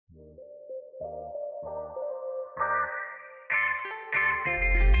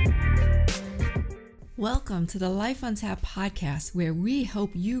Welcome to the Life on Tap podcast, where we hope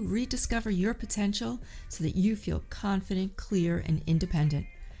you rediscover your potential so that you feel confident, clear, and independent.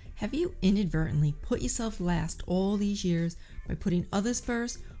 Have you inadvertently put yourself last all these years by putting others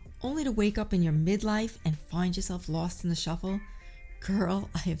first, only to wake up in your midlife and find yourself lost in the shuffle? Girl,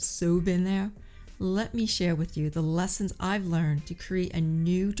 I have so been there. Let me share with you the lessons I've learned to create a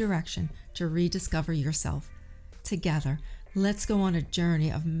new direction to rediscover yourself. Together, let's go on a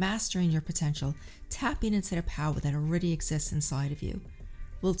journey of mastering your potential, tapping into the power that already exists inside of you.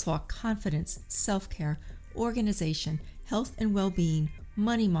 We'll talk confidence, self-care, organization, health and well-being,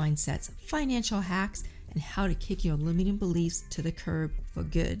 money mindsets, financial hacks, and how to kick your limiting beliefs to the curb for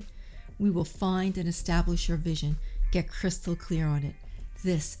good. We will find and establish your vision, get crystal clear on it.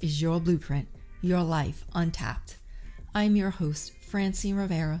 This is your blueprint, your life untapped. I'm your host, Francine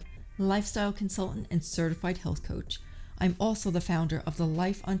Rivera, lifestyle consultant and certified health coach. I'm also the founder of the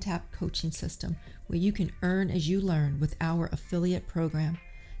Life Untapped coaching system, where you can earn as you learn with our affiliate program.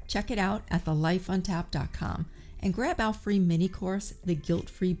 Check it out at thelifeuntapped.com and grab our free mini course, The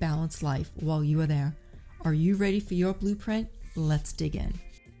Guilt-Free Balanced Life, while you are there. Are you ready for your blueprint? Let's dig in.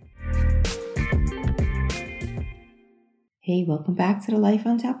 Hey, welcome back to the Life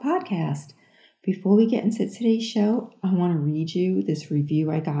Untapped podcast. Before we get into today's show, I want to read you this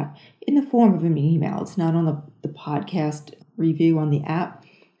review I got in the form of an email. It's not on the podcast review on the app.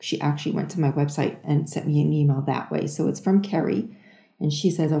 She actually went to my website and sent me an email that way. So it's from Kerry. And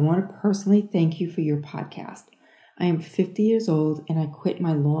she says, I want to personally thank you for your podcast. I am 50 years old and I quit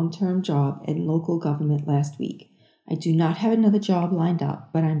my long-term job in local government last week. I do not have another job lined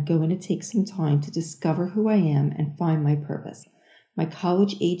up, but I'm going to take some time to discover who I am and find my purpose. My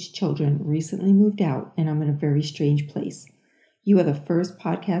college-age children recently moved out, and I'm in a very strange place. You are the first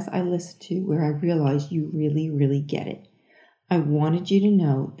podcast I listened to where I realized you really, really get it. I wanted you to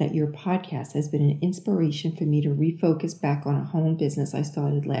know that your podcast has been an inspiration for me to refocus back on a home business I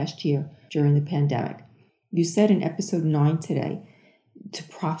started last year during the pandemic. You said in episode 9 today, to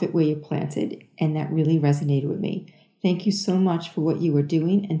profit where you're planted, and that really resonated with me. Thank you so much for what you are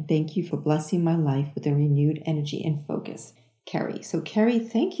doing, and thank you for blessing my life with a renewed energy and focus. Kerry. So Kerry,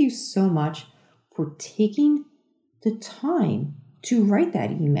 thank you so much for taking the time to write that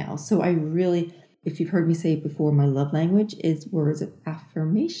email. So I really, if you've heard me say it before, my love language is words of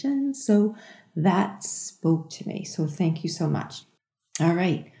affirmation. So that spoke to me. So thank you so much. All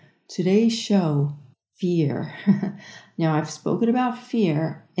right. Today's show, fear. Now I've spoken about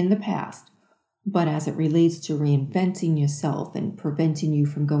fear in the past, but as it relates to reinventing yourself and preventing you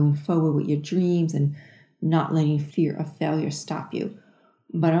from going forward with your dreams and not letting fear of failure stop you.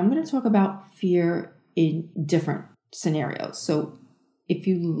 But I'm going to talk about fear in different scenarios. So if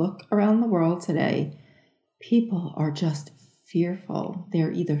you look around the world today, people are just fearful.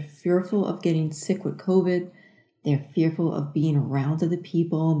 They're either fearful of getting sick with COVID, they're fearful of being around other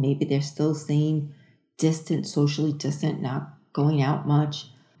people, maybe they're still staying distant, socially distant, not going out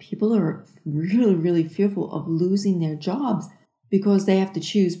much. People are really, really fearful of losing their jobs because they have to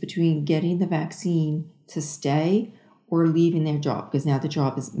choose between getting the vaccine to stay or leaving their job, because now the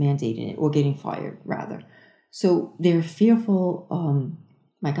job is mandating it, or getting fired rather. So they're fearful,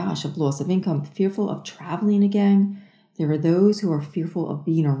 of loss of income, fearful of traveling again. There are those who are fearful of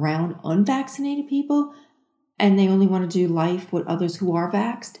being around unvaccinated people, and they only want to do life with others who are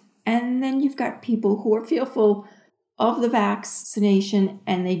vaxxed. And then you've got people who are fearful of the vaccination,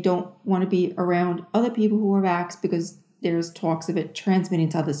 and they don't want to be around other people who are vaxxed because there's talks of it transmitting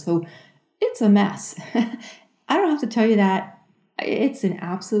to others. So it's a mess. I don't have to tell you that. It's an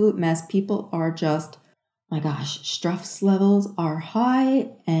absolute mess. People are just, stress levels are high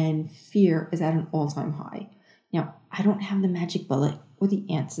and fear is at an all-time high. Now, I don't have the magic bullet or the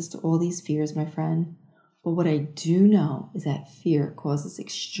answers to all these fears, my friend. But what I do know is that fear causes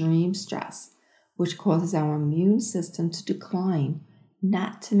extreme stress, which causes our immune system to decline,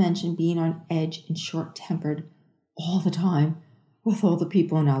 not to mention being on edge and short-tempered all the time with all the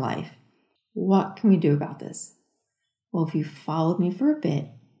people in our life. What can we do about this? Well, if you followed me for a bit,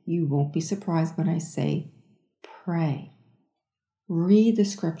 you won't be surprised when I say pray. Read the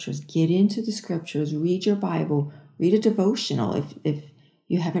scriptures. Get into the scriptures. Read your Bible. Read a devotional. If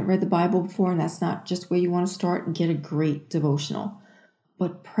you haven't read the Bible before and that's not just where you want to start, get a great devotional.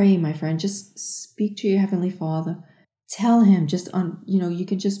 But pray, my friend. Just speak to your Heavenly Father. Tell Him you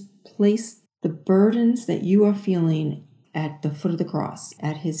can just place the burdens that you are feeling at the foot of the cross,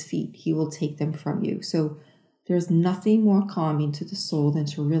 at His feet. He will take them from you. So there's nothing more calming to the soul than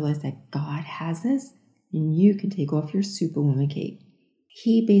to realize that God has this and you can take off your superwoman cape.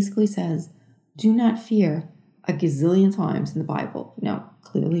 He basically says, do not fear a gazillion times in the Bible. Now,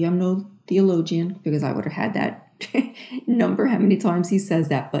 clearly I'm no theologian because I would have had that number, how many times he says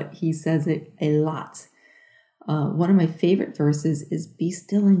that, but he says it a lot. One of my favorite verses is be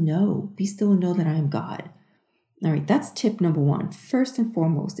still and know that I am God. All right, that's tip number one. First and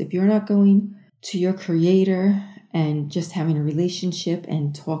foremost, if you're not going to your creator and just having a relationship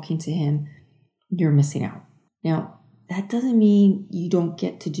and talking to him, you're missing out. Now, that doesn't mean you don't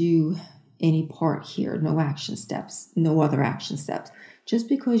get to do any part here, no action steps, no other action steps. Just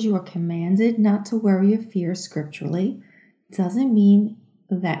because you are commanded not to worry or fear scripturally doesn't mean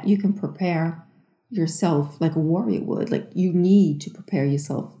that you can prepare yourself like a warrior would. Like you need to prepare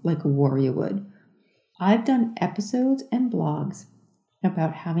yourself like a warrior would. I've done episodes and blogs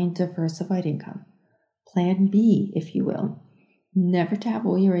about having diversified income. Plan B, if you will. Never to have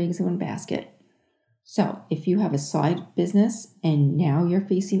all your eggs in one basket. So if you have a side business and now you're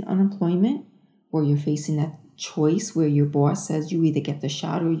facing unemployment or you're facing that choice where your boss says you either get the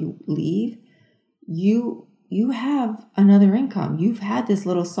shot or you leave, you have another income. You've had this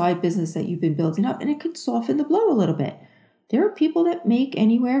little side business that you've been building up and it could soften the blow a little bit. There are people that make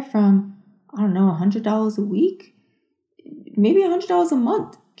anywhere from, $100 a week, maybe $100 a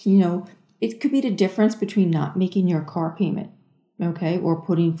month. It could be the difference between not making your car payment, okay, or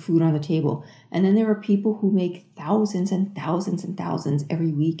putting food on the table. And then there are people who make thousands and thousands and thousands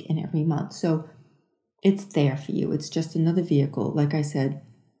every week and every month. So it's there for you. It's just another vehicle. Like I said,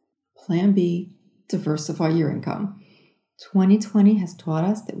 plan B, diversify your income. 2020 has taught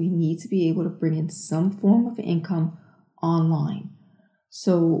us that we need to be able to bring in some form of income online.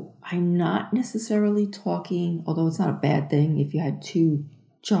 So I'm not necessarily talking, although it's not a bad thing if you had 2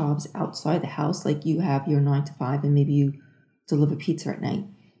 jobs outside the house, like you have your 9 to 5 and maybe you deliver pizza at night.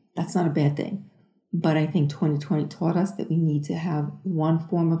 That's not a bad thing. But I think 2020 taught us that we need to have one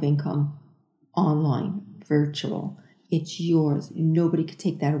form of income online, virtual. It's yours. Nobody can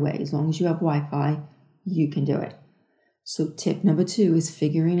take that away. As long as you have Wi-Fi, you can do it. So tip number 2 is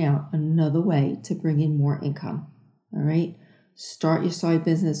figuring out another way to bring in more income. All right. Start your side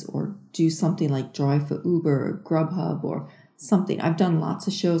business or do something like drive for Uber or Grubhub or something. I've done lots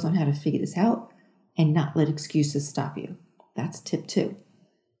of shows on how to figure this out and not let excuses stop you. That's tip 2.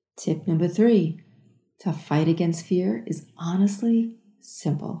 Tip number 3, to fight against fear is honestly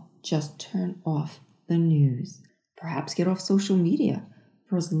simple. Just turn off the news. Perhaps get off social media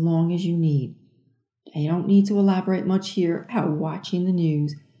for as long as you need. I don't need to elaborate much here how watching the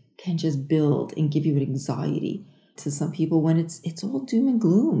news can just build and give you an anxiety to some people when it's all doom and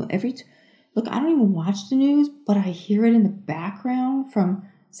gloom. Look, I don't even watch the news, but I hear it in the background from,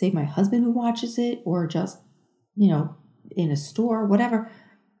 say, my husband who watches it or just, in a store, whatever.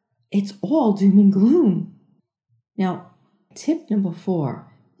 It's all doom and gloom. Now, tip number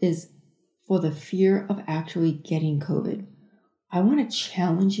 4 is for the fear of actually getting COVID. I want to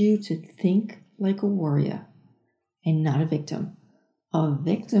challenge you to think like a warrior and not a victim. A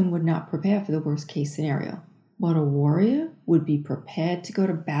victim would not prepare for the worst case scenario, but a warrior would be prepared to go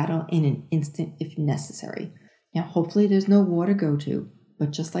to battle in an instant if necessary. Now, hopefully there's no war to go to,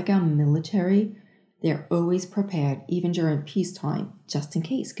 but just like our military, they're always prepared, even during peacetime, just in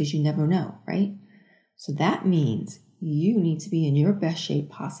case, because you never know, right? So that means you need to be in your best shape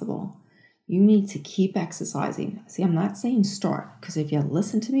possible. You need to keep exercising. See, I'm not saying start, because if you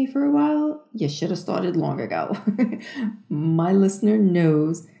listened to me for a while, you should have started long ago. My listener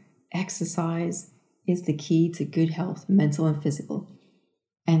knows exercise is the key to good health, mental and physical,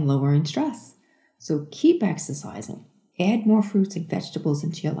 and lowering stress. So keep exercising. Add more fruits and vegetables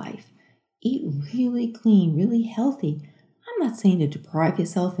into your life. Eat really clean, really healthy. I'm not saying to deprive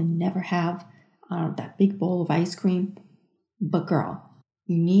yourself and never have that big bowl of ice cream. But girl,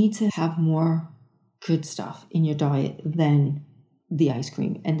 you need to have more good stuff in your diet than the ice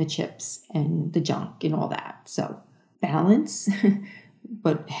cream and the chips and the junk and all that. So balance,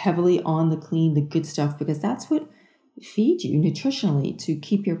 but heavily on the clean, the good stuff, because that's what feeds you nutritionally to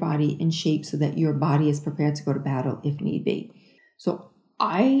keep your body in shape so that your body is prepared to go to battle if need be. So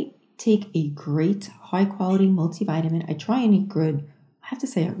I take a great high quality multivitamin. I try and eat good. I have to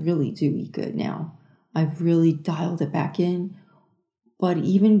say I really do eat good now. I've really dialed it back in. But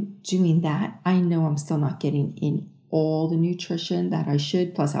even doing that, I know I'm still not getting in all the nutrition that I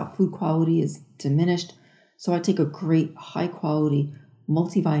should. Plus our food quality is diminished. So I take a great high quality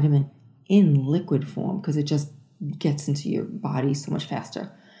multivitamin in liquid form because it just gets into your body so much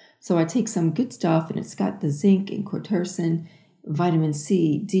faster. So I take some good stuff and it's got the zinc and quercetin, vitamin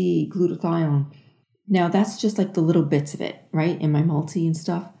C, D, glutathione. Now that's just like the little bits of it, right? In my multi and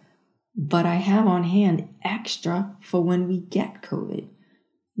stuff. But I have on hand extra for when we get COVID.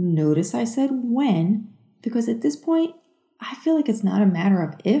 Notice I said when, because at this point, I feel like it's not a matter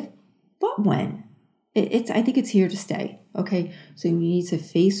of if, but when? I think it's here to stay. Okay, so you need to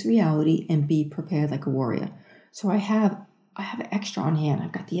face reality and be prepared like a warrior. So I have extra on hand.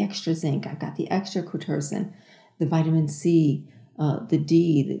 I've got the extra zinc. I've got the extra quercetin, the vitamin C, the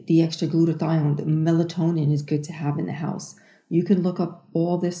D, the extra glutathione, the melatonin is good to have in the house. You can look up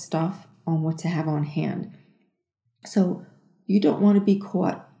all this stuff on what to have on hand. So you don't want to be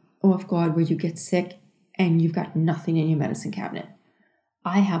caught off guard where you get sick and you've got nothing in your medicine cabinet.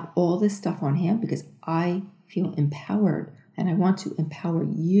 I have all this stuff on hand because I feel empowered, and I want to empower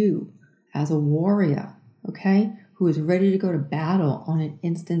you as a warrior, okay, who is ready to go to battle on an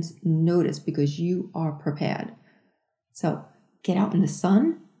instant's notice because you are prepared. So get out in the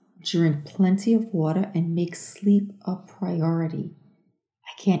sun, drink plenty of water, and make sleep a priority.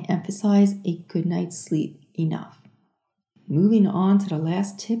 I can't emphasize a good night's sleep enough. Moving on to the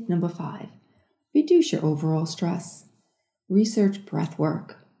last tip, number 5. Reduce your overall stress. Research breath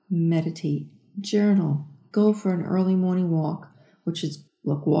work, meditate, journal, go for an early morning walk,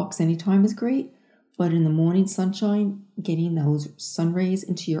 walks anytime is great, but in the morning sunshine, getting those sun rays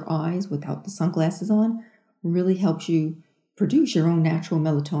into your eyes without the sunglasses on really helps you produce your own natural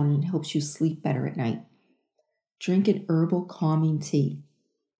melatonin and helps you sleep better at night. Drink an herbal calming tea.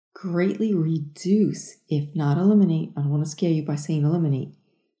 Greatly reduce, if not eliminate, I don't want to scare you by saying eliminate,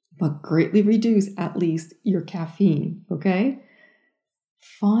 but greatly reduce at least your caffeine, okay?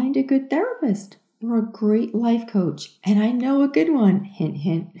 Find a good therapist or a great life coach, and I know a good one, hint,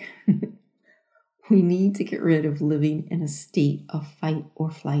 hint. We need to get rid of living in a state of fight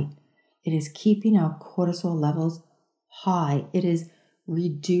or flight. It is keeping our cortisol levels high. It is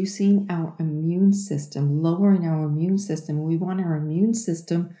reducing our immune system, lowering our immune system. We want our immune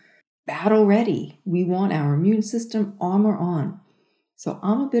system battle ready. We want our immune system armor on. So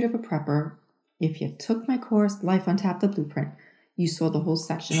I'm a bit of a prepper. If you took my course, Life Untapped the Blueprint, you saw the whole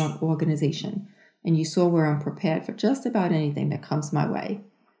section on organization, and you saw where I'm prepared for just about anything that comes my way.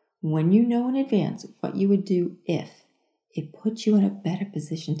 When you know in advance what you would do if, it puts you in a better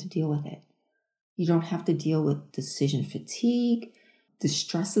position to deal with it. You don't have to deal with decision fatigue. The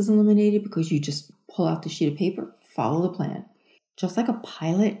stress is eliminated because you just pull out the sheet of paper, follow the plan. Just like a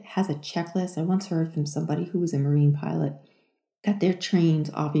pilot has a checklist. I once heard from somebody who was a Marine pilot that they're trained,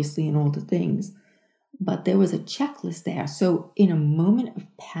 obviously, in all the things, but there was a checklist there. So in a moment of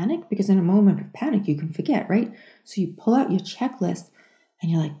panic, because in a moment of panic, you can forget, right? So you pull out your checklist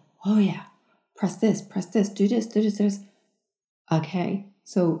and you're like, oh yeah, press this, do this. Okay,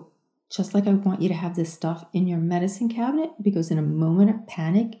 so just like I want you to have this stuff in your medicine cabinet, because in a moment of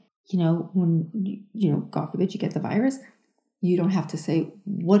panic, when, God forbid you get the virus, you don't have to say,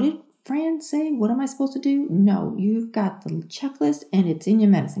 what did Fran say? What am I supposed to do? No, you've got the checklist and it's in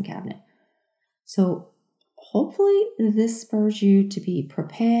your medicine cabinet. So hopefully this spurs you to be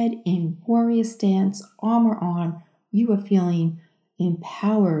prepared in warrior stance, armor on. You are feeling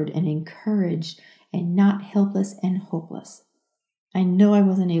empowered and encouraged and not helpless and hopeless. I know I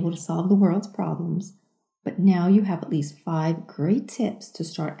wasn't able to solve the world's problems, but now you have at least 5 great tips to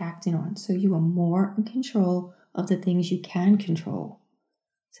start acting on so you are more in control of the things you can control.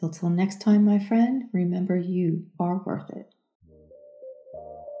 Till next time, my friend, remember you are worth it.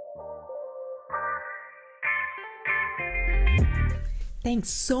 Thanks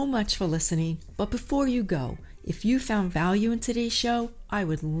so much for listening. But before you go, if you found value in today's show, I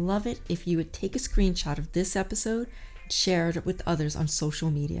would love it if you would take a screenshot of this episode and share it with others on social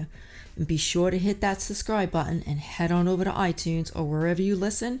media. And be sure to hit that subscribe button and head on over to iTunes or wherever you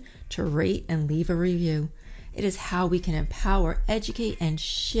listen to rate and leave a review. It is how we can empower, educate, and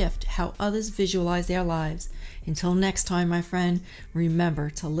shift how others visualize their lives. Until next time, my friend, remember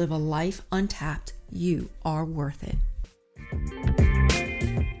to live a life untapped. You are worth it.